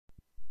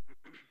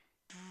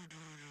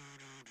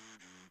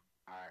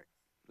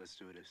Let's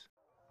do this.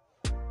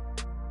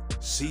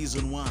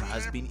 Season 1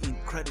 has been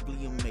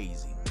incredibly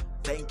amazing.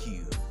 Thank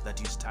you that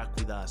you stuck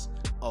with us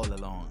all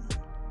along.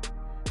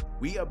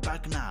 We are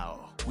back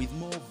now with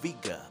more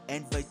vigor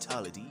and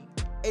vitality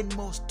and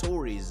more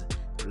stories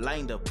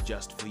lined up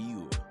just for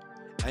you.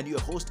 And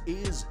your host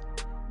is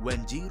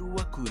Wanjiru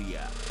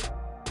Wakuria.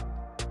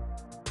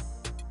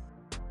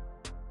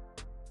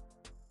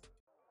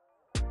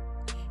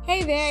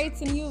 Hey there,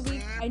 it's a new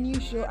week, a new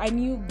show, a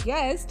new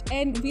guest,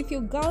 and with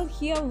your girl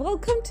here,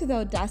 welcome to the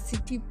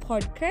Audacity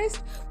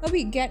podcast, where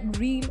we get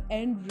real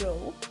and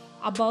raw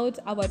about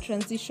our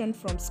transition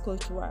from school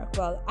to work.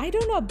 Well, I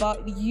don't know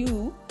about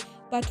you,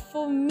 but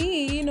for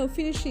me,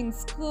 finishing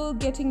school,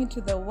 getting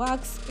into the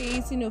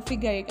workspace,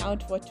 figuring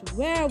out what to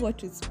wear, what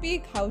to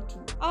speak, how to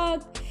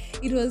act,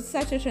 it was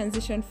such a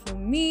transition for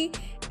me.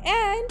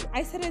 And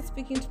I started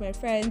speaking to my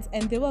friends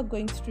and they were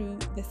going through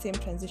the same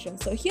transition.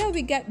 So here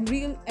we get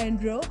real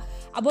and raw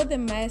about the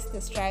mess,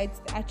 the strides,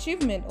 the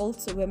achievement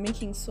also we're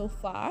making so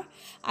far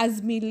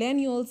as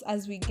millennials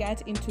as we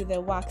get into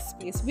the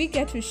workspace. We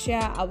get to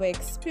share our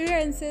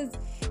experiences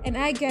and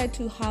I get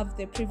to have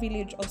the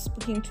privilege of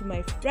speaking to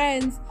my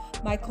friends,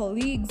 my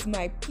colleagues,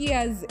 my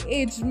peers,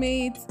 age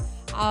mates,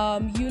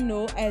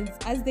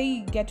 as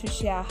they get to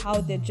share how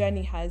the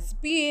journey has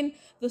been.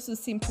 Those who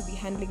seem to be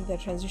handling the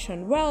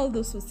transition well,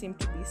 those who seem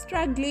to be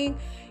struggling,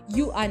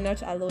 you are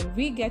not alone.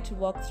 We get to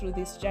walk through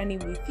this journey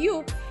with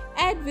you.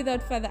 And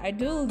without further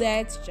ado,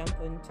 let's jump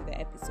into the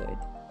episode.